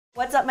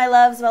What's up my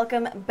loves?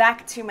 Welcome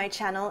back to my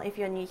channel. If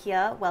you're new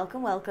here,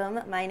 welcome.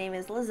 My name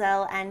is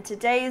Lizelle and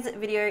today's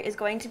video is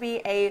going to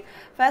be a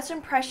first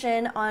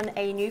impression on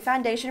a new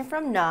foundation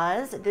from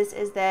Nars. This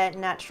is their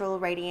Natural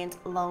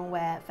Radiant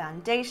Longwear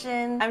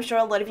foundation. I'm sure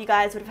a lot of you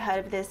guys would have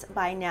heard of this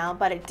by now,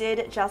 but it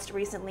did just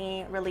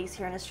recently release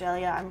here in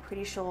Australia. I'm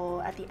pretty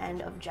sure at the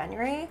end of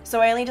January.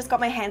 So I only just got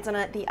my hands on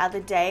it the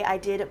other day. I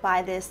did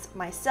buy this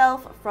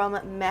myself from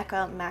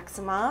Mecca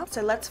Maxima.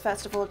 So let's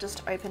first of all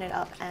just open it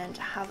up and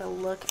have a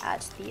look at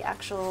the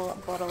actual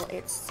bottle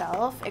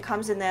itself. It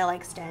comes in their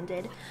like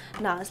standard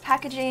Nars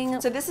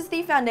packaging. So this is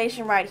the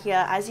foundation right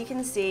here. As you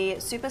can see,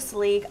 super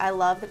sleek. I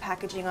love the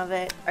packaging of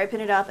it. Open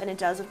it up and it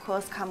does of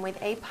course come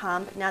with a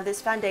pump. Now this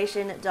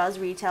foundation does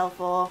retail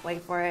for,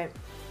 wait for it,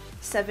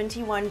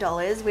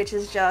 $71, which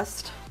is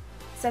just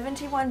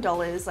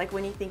 $71. Like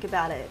when you think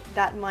about it,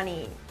 that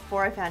money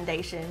for a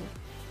foundation,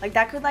 like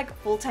that could like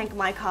full tank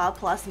my car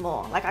plus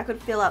more. Like I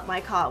could fill up my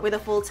car with a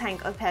full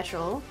tank of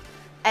petrol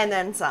and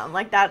then some.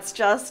 Like that's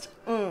just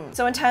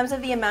So in terms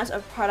of the amount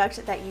of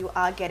product that you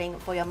are getting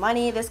for your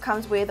money, this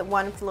comes with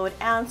 1 fluid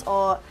ounce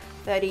or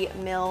 30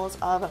 mils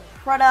of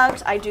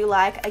product. I do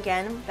like,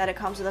 again, that it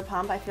comes with a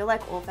pump. I feel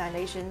like all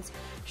foundations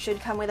should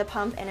come with a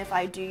pump, and if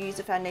I do use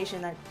a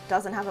foundation that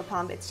doesn't have a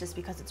pump, it's just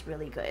because it's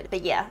really good.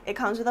 But yeah, it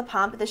comes with a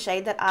pump. The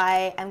shade that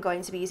I am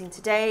going to be using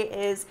today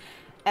is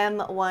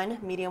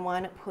M1 medium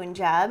 1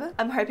 Punjab.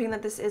 I'm hoping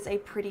that this is a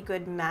pretty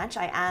good match.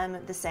 I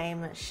am the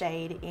same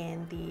shade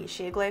in the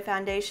Sheer Glow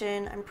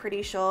foundation, I'm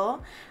pretty sure,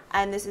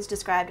 and this is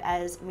described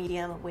as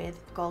medium with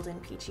golden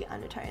peachy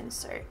undertones,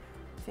 so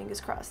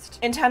fingers crossed.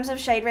 In terms of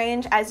shade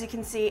range, as you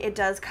can see, it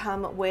does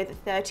come with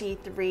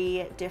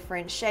 33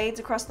 different shades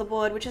across the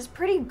board, which is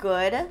pretty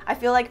good. I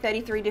feel like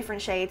 33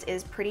 different shades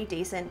is pretty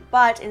decent,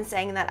 but in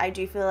saying that, I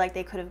do feel like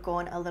they could have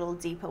gone a little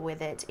deeper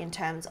with it in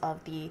terms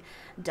of the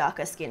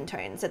darker skin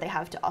tones that they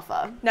have to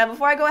offer. Now,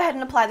 before I go ahead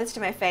and apply this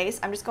to my face,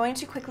 I'm just going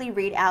to quickly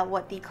read out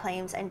what the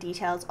claims and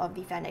details of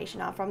the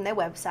foundation are from their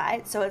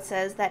website. So it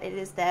says that it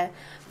is their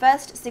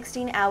first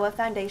 16-hour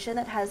foundation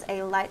that has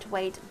a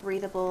lightweight,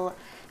 breathable,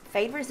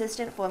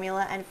 fade-resistant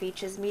formula and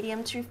features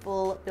medium to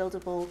full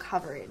buildable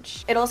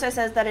coverage. It also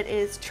says that it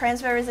is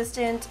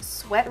transfer-resistant,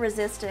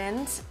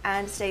 sweat-resistant,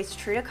 and stays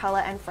true to color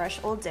and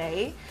fresh all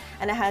day.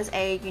 And it has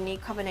a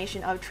unique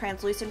combination of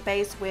translucent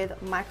base with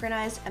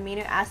micronized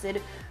amino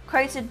acid,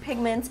 coated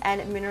pigments,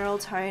 and mineral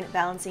tone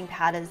balancing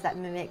powders that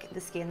mimic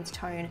the skin's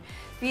tone,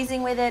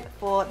 fusing with it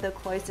for the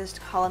closest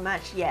color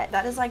match yet.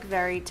 That is like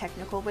very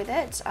technical with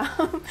it.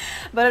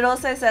 But it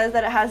also says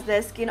that it has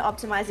their skin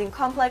optimizing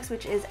complex,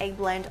 which is a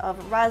blend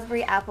of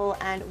raspberry, apple,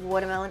 and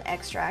watermelon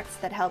extracts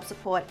that help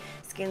support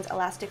skin's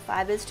elastic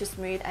fibers to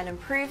smooth and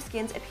improve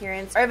skin's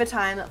appearance over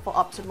time for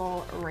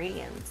optimal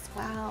radiance.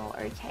 Wow,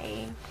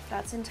 okay,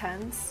 that's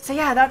intense. So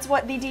yeah, that's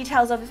what the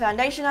details of the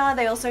foundation are.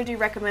 They also do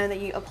recommend that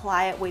you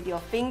apply it with your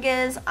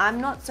fingers. I'm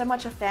not so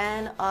much a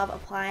fan of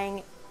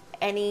applying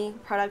any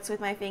products with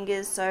my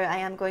fingers, so I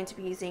am going to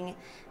be using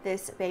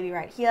this baby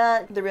right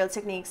here, the Real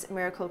Techniques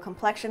Miracle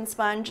Complexion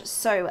Sponge.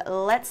 So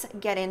let's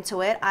get into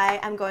it. I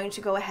am going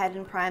to go ahead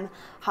and prime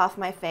half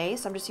my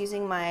face. I'm just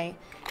using my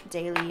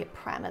daily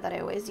primer that I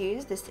always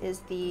use. This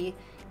is the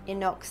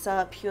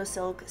Inoxa Pure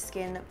Silk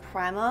Skin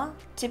Primer.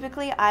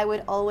 Typically, I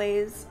would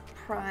always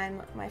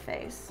prime my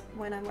face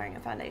when I'm wearing a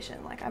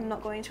foundation. Like, I'm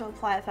not going to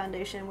apply a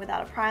foundation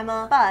without a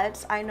primer,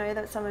 but I know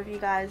that some of you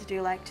guys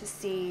do like to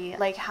see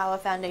like how a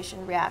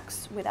foundation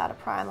reacts without a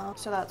primer,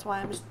 so that's why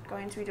I'm just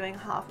going to be doing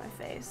half my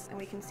face and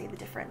we can see the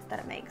difference that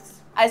it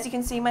makes. As you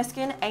can see, my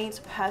skin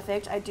ain't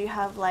perfect. I do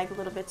have like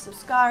little bits of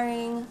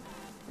scarring,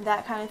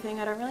 that kind of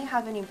thing. I don't really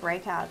have any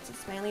breakouts.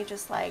 It's mainly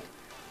just like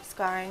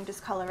scarring,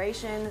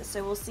 discoloration,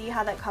 so we'll see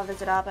how that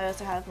covers it up. I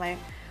also have my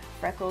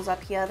freckles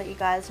up here that you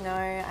guys know.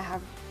 I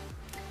have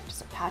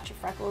just a patch of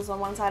freckles on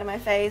one side of my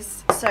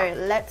face. So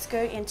let's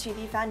go into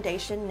the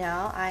foundation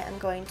now. I am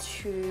going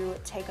to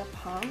take a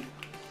pump.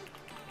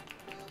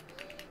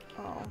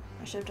 Oh,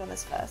 I should have done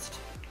this first.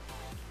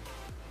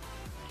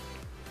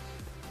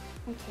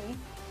 Okay,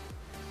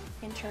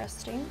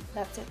 interesting.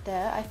 That's it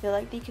there. I feel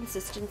like the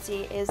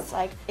consistency is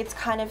like, it's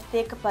kind of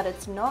thick, but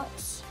it's not.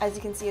 As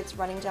you can see, it's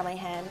running down my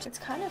hand. It's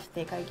kind of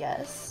thick, I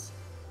guess.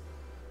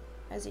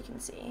 As you can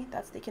see,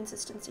 that's the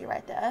consistency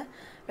right there.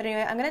 But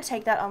anyway, I'm gonna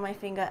take that on my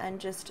finger and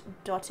just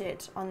dot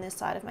it on this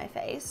side of my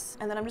face.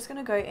 And then I'm just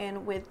gonna go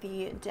in with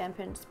the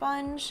dampened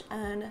sponge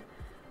and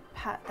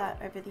pat that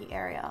over the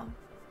area.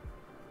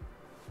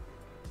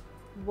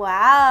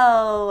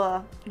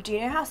 Wow! Do you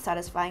know how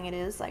satisfying it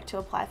is like to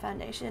apply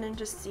foundation and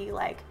just see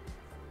like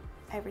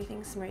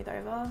everything smooth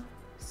over?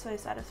 So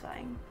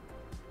satisfying.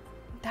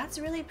 That's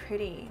really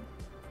pretty.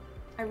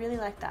 I really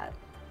like that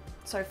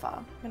so far.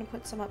 I'm gonna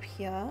put some up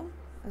here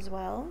as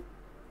well.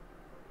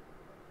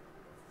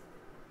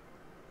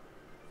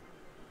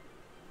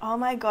 Oh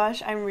my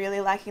gosh, I'm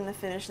really liking the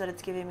finish that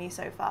it's giving me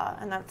so far,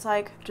 and that's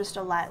like just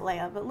a light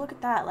layer, but look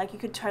at that, like you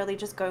could totally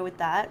just go with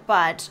that.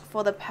 But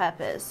for the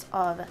purpose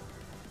of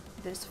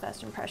this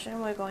first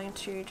impression, we're going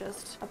to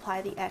just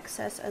apply the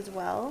excess as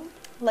well.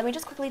 Let me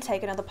just quickly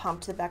take another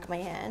pump to the back of my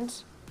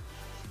hand.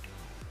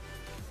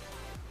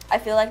 I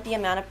feel like the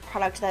amount of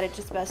product that it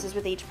disperses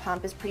with each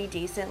pump is pretty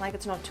decent. Like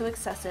it's not too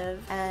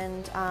excessive,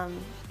 and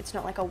it's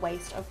not like a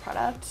waste of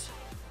product.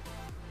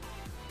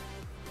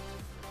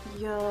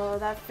 Yo,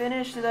 that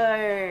finish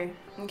though.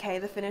 Okay,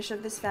 the finish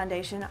of this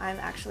foundation, I'm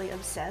actually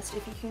obsessed.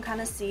 If you can kind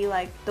of see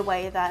like the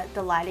way that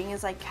the lighting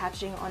is like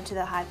catching onto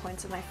the high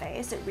points of my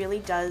face, it really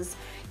does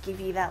give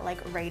you that like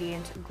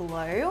radiant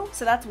glow.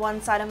 So that's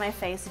one side of my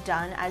face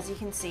done. As you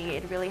can see,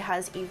 it really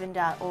has evened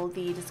out all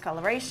the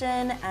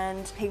discoloration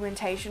and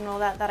pigmentation, all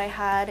that I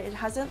had. It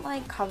hasn't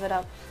like covered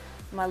up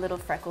my little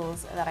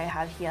freckles that I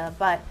have here,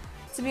 but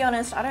to be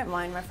honest, I don't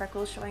mind my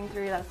freckles showing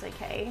through. That's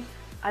okay.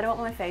 I don't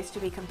want my face to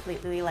be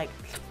completely like.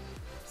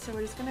 So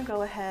we're just gonna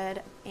go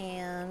ahead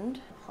and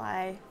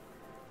apply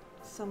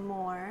some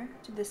more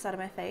to this side of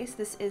my face.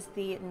 This is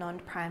the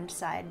non-primed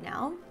side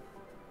now.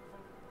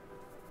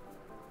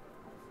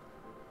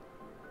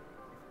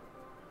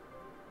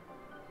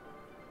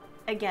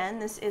 Again,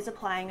 this is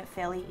applying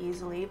fairly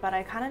easily, but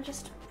I kind of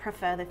just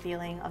prefer the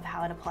feeling of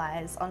how it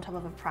applies on top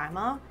of a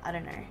primer. I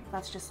don't know,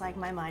 that's just like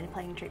my mind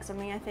playing tricks on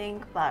me, I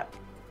think, but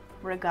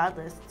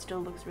regardless, it still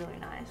looks really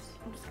nice.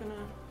 I'm just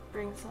gonna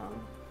bring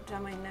some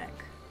down my neck.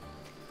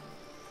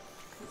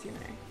 You know,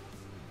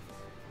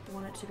 I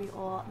want it to be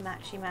all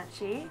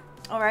matchy-matchy.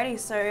 Alrighty,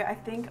 so I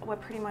think we're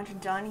pretty much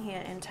done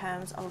here in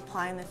terms of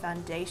applying the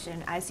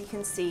foundation. As you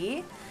can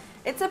see,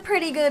 it's a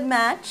pretty good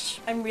match.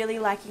 I'm really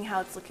liking how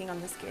it's looking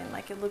on the skin.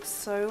 Like it looks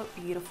so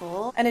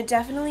beautiful, and it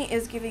definitely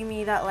is giving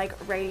me that like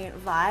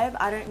radiant vibe.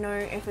 I don't know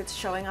if it's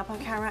showing up on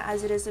camera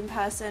as it is in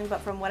person,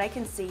 but from what I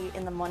can see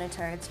in the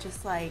monitor, it's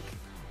just like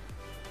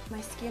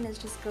my skin is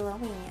just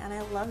glowing and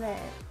I love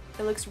it.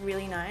 It looks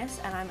really nice,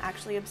 and I'm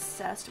actually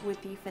obsessed with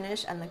the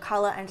finish and the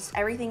color and just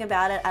everything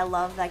about it. I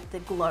love like the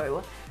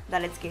glow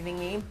that it's giving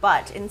me.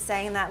 But in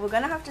saying that, we're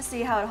gonna have to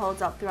see how it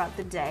holds up throughout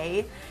the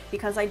day,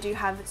 because I do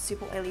have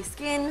super oily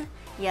skin.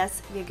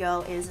 Yes, your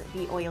girl is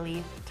the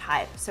oily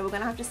type, so we're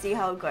gonna have to see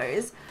how it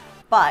goes.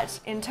 But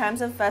in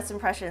terms of first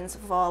impressions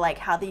for like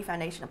how the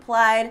foundation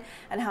applied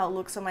and how it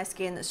looks on my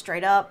skin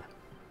straight up,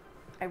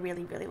 I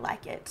really, really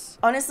like it.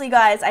 Honestly,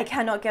 guys, I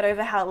cannot get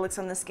over how it looks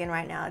on the skin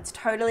right now. It's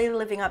totally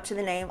living up to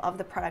the name of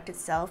the product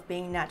itself,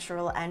 being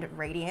natural and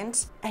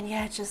radiant. And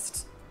yeah,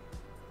 just,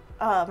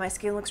 oh, my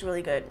skin looks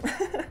really good.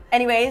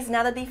 Anyways,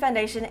 now that the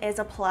foundation is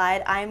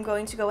applied, I'm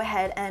going to go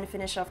ahead and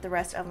finish off the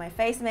rest of my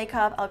face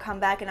makeup. I'll come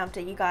back and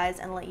update you guys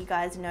and let you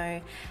guys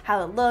know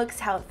how it looks,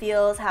 how it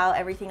feels, how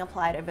everything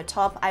applied over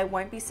top. I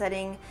won't be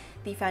setting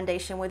the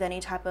foundation with any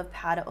type of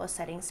powder or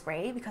setting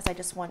spray because I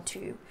just want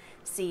to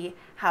see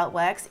how it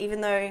works.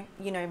 Even though,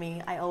 you know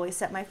me, I always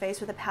set my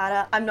face with a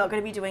powder, I'm not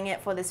going to be doing it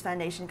for this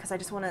foundation because I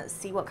just want to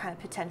see what kind of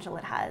potential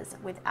it has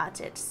without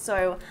it.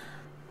 So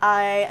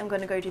I am going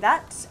to go do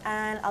that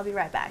and I'll be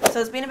right back. So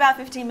it's been about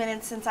 15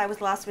 minutes since I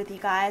was last with you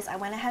guys. I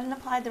went ahead and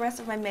applied the rest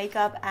of my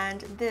makeup,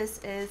 and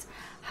this is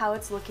how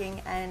it's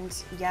looking. And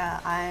yeah,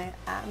 I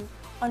am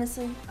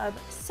honestly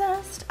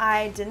obsessed.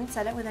 I didn't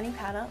set it with any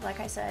powder, like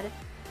I said.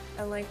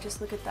 And like,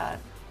 just look at that.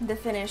 The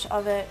finish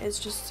of it is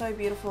just so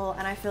beautiful,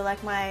 and I feel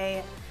like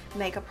my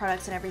makeup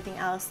products and everything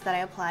else that I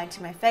applied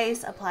to my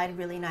face applied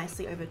really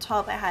nicely over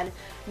top. I had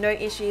no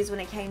issues when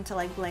it came to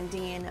like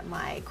blending in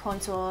my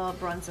contour,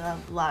 bronzer,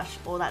 blush,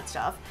 all that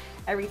stuff.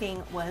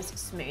 Everything was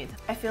smooth.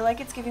 I feel like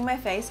it's giving my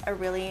face a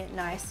really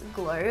nice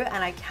glow,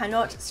 and I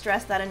cannot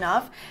stress that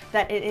enough,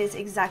 that it is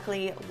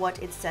exactly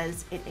what it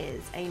says it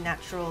is, a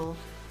natural,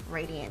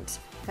 radiant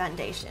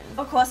foundation.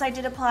 Of course, I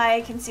did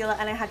apply concealer,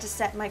 and I had to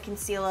set my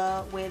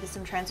concealer with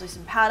some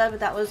translucent powder, but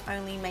that was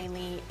only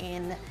mainly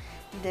in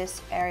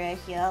this area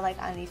here, like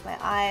underneath my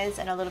eyes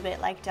and a little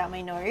bit like down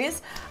my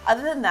nose.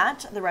 Other than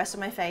that, the rest of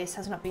my face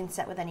has not been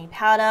set with any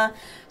powder.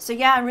 So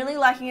yeah, I'm really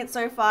liking it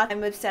so far.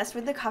 I'm obsessed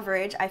with the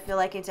coverage. I feel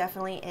like it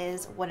definitely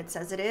is what it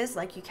says it is.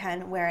 Like, you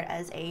can wear it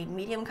as a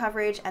medium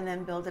coverage and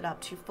then build it up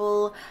to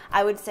full.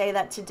 I would say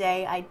that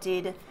today I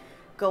did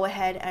go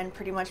ahead and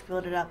pretty much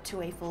build it up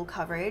to a full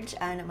coverage,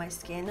 and my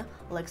skin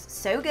looks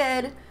so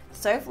good,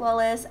 so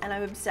flawless, and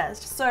I'm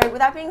obsessed. So with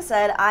that being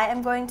said, I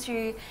am going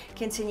to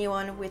continue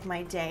on with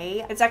my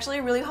day. It's actually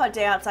a really hot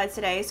day outside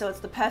today, so it's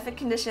the perfect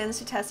conditions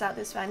to test out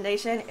this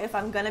foundation. If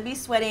I'm gonna be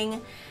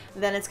sweating,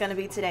 then it's gonna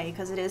be today,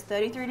 because it is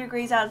 33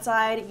 degrees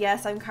outside.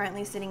 Yes, I'm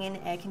currently sitting in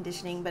air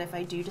conditioning, but if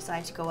I do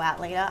decide to go out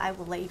later, I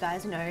will let you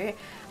guys know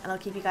and I'll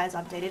keep you guys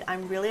updated.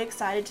 I'm really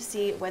excited to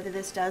see whether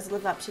this does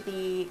live up to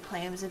the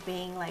claims of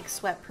being like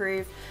sweat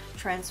proof,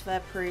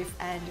 transfer proof,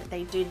 and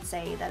they did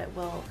say that it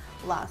will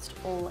last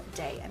all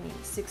day. I mean,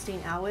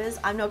 16 hours.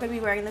 I'm not going to be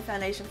wearing the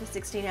foundation for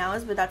 16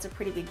 hours, but that's a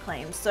pretty big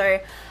claim. So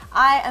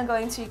I am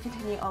going to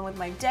continue on with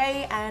my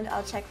day, and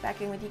I'll check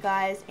back in with you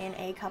guys in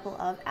a couple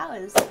of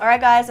hours.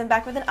 Alright guys, I'm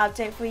back with an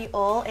update for you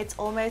all. It's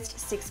almost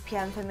 6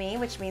 p.m. for me,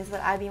 which means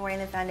that I've been wearing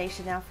the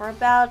foundation now for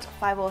about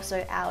 5 or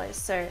so hours.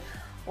 So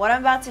what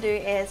I'm about to do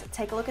is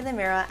take a look in the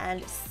mirror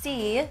and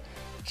see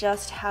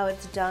just how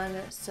it's done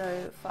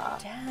so far.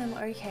 Damn,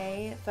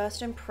 okay,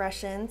 first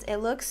impressions, it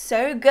looks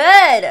so good.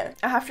 I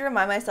have to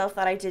remind myself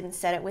that I didn't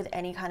set it with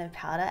any kind of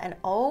powder, and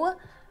oh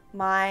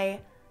my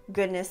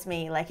goodness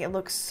me, like it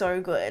looks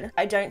so good.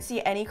 I don't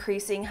see any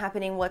creasing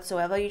happening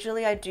whatsoever.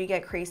 Usually I do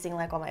get creasing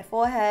like on my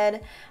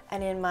forehead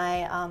and in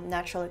my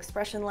natural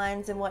expression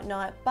lines and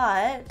whatnot,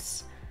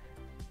 but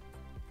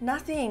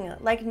nothing,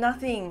 like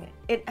nothing.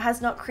 It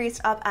has not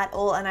creased up at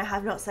all, and I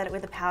have not set it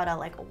with a powder.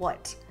 Like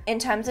what? In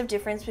terms of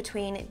difference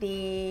between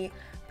the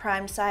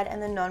primed side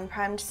and the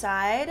non-primed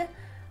side,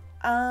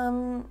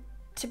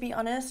 to be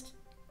honest,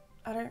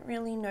 I don't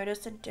really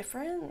notice a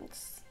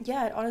difference.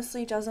 Yeah, it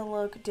honestly doesn't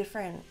look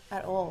different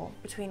at all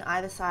between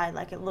either side.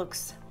 Like it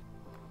looks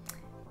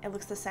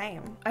the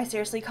same. I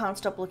seriously can't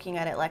stop looking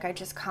at it. Like I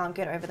just can't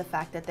get over the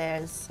fact that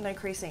there's no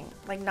creasing.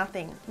 Like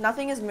nothing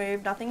has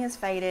moved, nothing has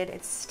faded.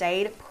 It's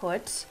stayed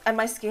put, and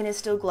my skin is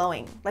still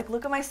glowing. Like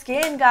look at my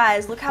skin,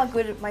 guys. Look how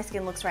good my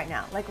skin looks right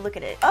now. Like look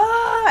at it.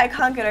 Oh, I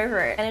can't get over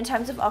it. And in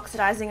terms of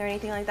oxidizing or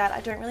anything like that,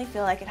 I don't really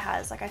feel like it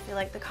has. Like I feel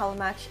like the color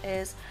match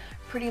is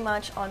pretty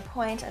much on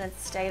point, and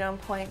it's stayed on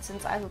point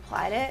since I've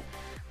applied it.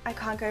 I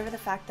can't go over the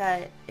fact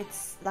that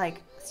it's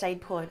like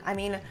stayed put. I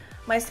mean,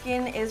 my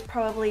skin is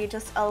probably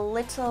just a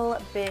little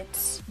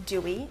bit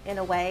dewy in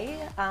a way.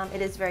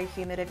 It is very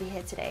humid over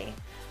here today,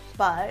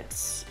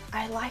 but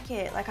I like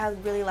it. Like I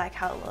really like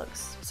how it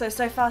looks. So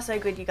far so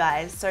good, you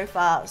guys. So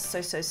far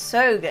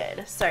so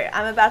good. So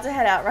I'm about to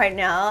head out right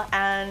now,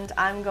 and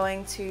I'm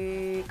going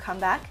to come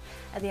back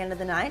at the end of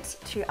the night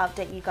to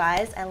update you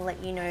guys and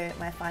let you know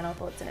my final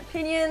thoughts and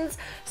opinions.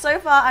 So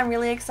far I'm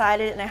really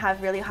excited, and I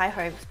have really high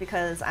hopes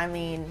because I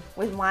mean,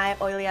 with my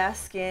oily ass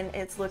skin,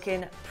 it's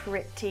looking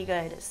pretty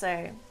good.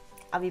 So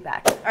I'll be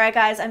back. All right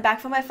guys, I'm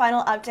back for my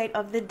final update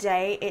of the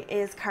day. It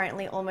is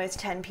currently almost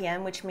 10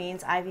 p.m, which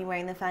means I've been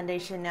wearing the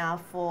foundation now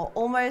for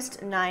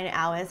almost 9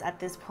 hours at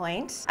this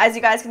point. As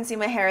you guys can see,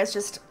 my hair is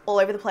just all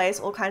over the place,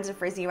 all kinds of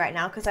frizzy right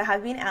now because I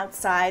have been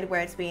outside where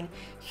it's been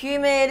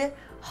humid,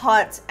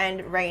 hot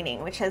and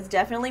raining, which has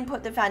definitely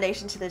put the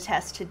foundation to the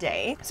test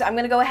today. So I'm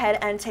gonna go ahead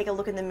and take a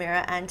look in the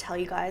mirror and tell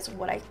you guys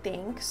what I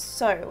think.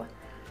 So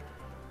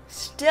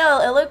still,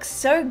 it looks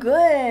so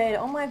good.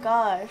 Oh my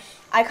gosh.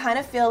 I kind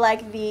of feel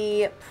like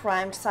the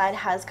primed side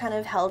has kind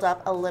of held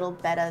up a little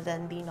better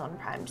than the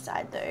non-primed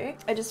side though.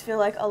 I just feel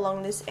like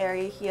along this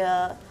area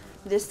here,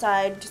 this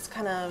side just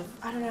kind of,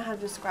 I don't know how to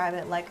describe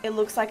it. Like it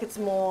looks like it's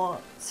more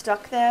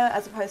stuck there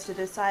as opposed to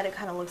this side. It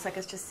kind of looks like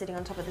it's just sitting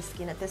on top of the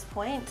skin at this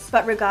point.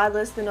 But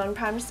regardless, the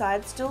non-primed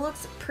side still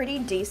looks pretty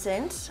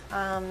decent.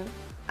 And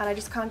I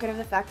just can't get over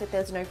the fact that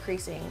there's no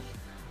creasing.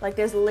 Like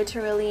there's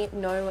literally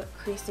no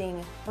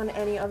creasing on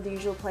any of the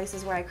usual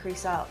places where I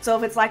crease up. So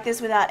if it's like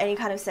this without any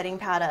kind of setting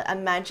powder,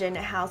 imagine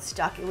how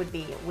stuck it would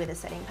be with a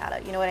setting powder.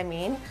 You know what I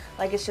mean?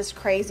 Like it's just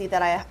crazy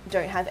that I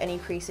don't have any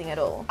creasing at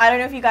all. I don't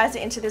know if you guys are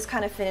into this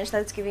kind of finish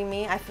that it's giving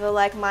me. I feel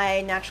like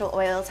my natural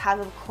oils have,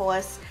 of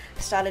course,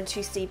 started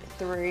to seep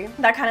through.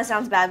 That kind of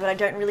sounds bad, but I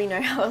don't really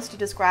know how else to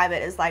describe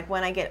it. It's like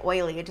when I get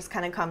oily, it just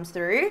kind of comes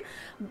through.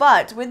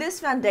 But with this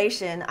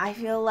foundation, I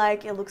feel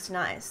like it looks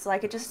nice.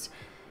 Like it just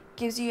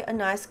gives you a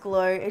nice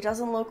glow. It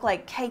doesn't look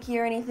like cakey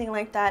or anything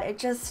like that. It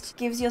just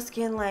gives your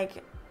skin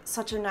like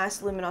such a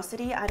nice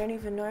luminosity. I don't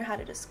even know how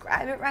to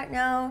describe it right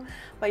now,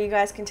 but you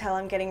guys can tell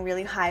I'm getting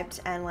really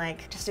hyped and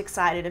like just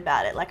excited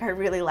about it. Like I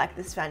really like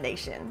this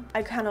foundation.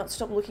 I cannot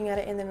stop looking at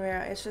it in the mirror.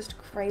 It's just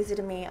crazy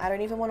to me. I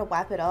don't even want to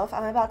wipe it off.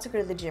 I'm about to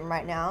go to the gym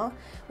right now,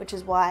 which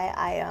is why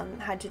I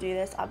had to do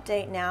this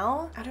update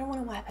now. I don't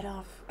want to wipe it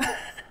off.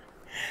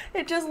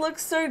 It just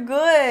looks so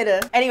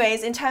good.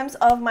 Anyways, in terms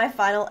of my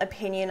final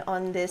opinion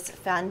on this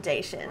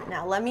foundation,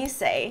 now let me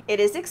say it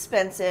is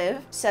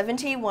expensive.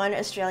 71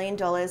 Australian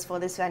dollars for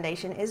this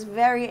foundation is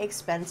very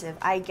expensive.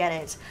 I get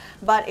it.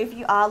 But if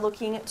you are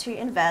looking to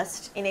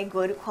invest in a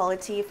good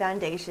quality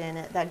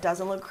foundation that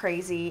doesn't look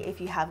crazy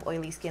if you have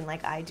oily skin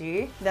like I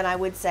do, then I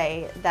would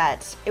say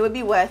that it would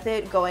be worth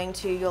it going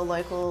to your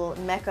local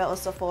Mecca or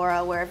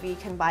Sephora, wherever you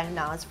can buy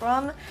Nars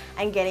from,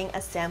 and getting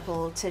a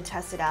sample to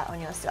test it out on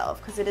yourself,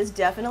 because it is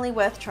definitely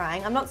worth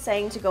trying. I'm not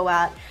saying to go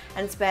out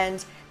and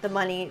spend the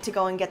money to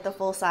go and get the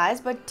full size,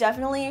 but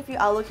definitely if you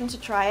are looking to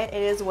try it,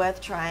 it is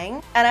worth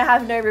trying. And I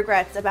have no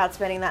regrets about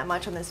spending that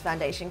much on this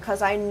foundation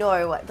because I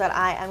know that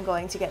I am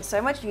going to get so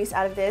much use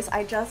out of this.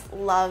 I just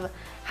love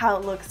how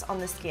it looks on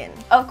the skin.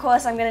 Of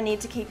course, I'm going to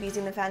need to keep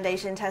using the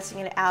foundation, testing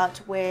it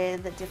out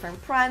with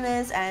different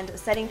primers and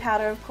setting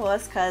powder, of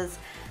course, because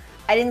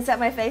I didn't set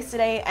my face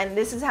today and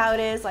this is how it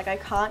is. Like I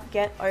can't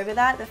get over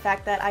that, the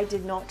fact that I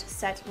did not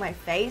set my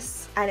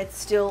face and it's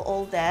still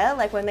all there.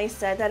 Like when they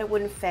said that it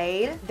wouldn't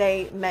fade,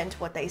 they meant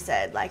what they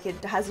said. Like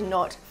it has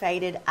not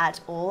faded at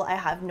all. I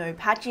have no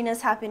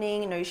patchiness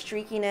happening, no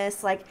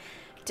streakiness. Like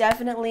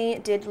definitely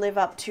did live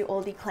up to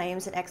all the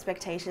claims and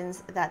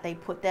expectations that they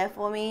put there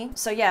for me.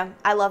 So yeah,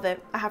 I love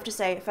it. I have to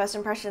say, first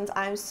impressions,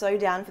 I'm so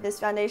down for this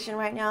foundation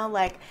right now.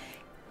 Like,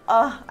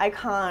 oh, I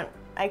can't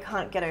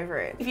get over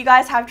it. If you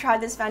guys have tried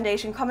this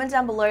foundation, comment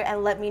down below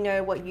and let me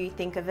know what you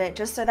think of it,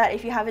 just so that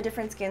if you have a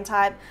different skin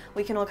type,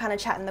 we can all kind of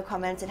chat in the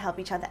comments and help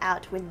each other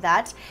out with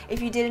that.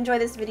 If you did enjoy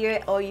this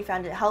video or you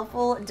found it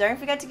helpful, don't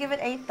forget to give it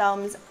a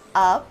thumbs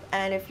up,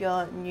 and if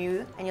you're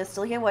new and you're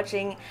still here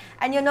watching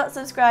and you're not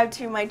subscribed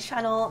to my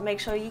channel, make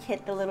sure you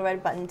hit the little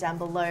red button down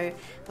below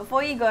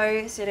before you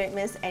go so you don't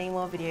miss any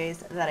more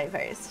videos that I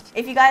post.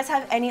 If you guys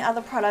have any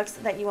other products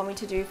that you want me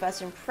to do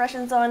first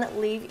impressions on,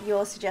 leave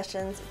your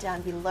suggestions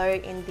down below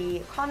in the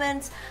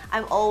comments.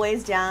 I'm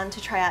always down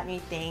to try out new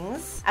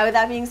things. And with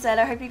that being said,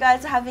 I hope you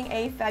guys are having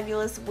a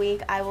fabulous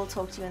week. I will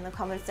talk to you in the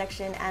comment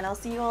section and I'll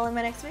see you all in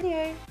my next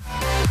video.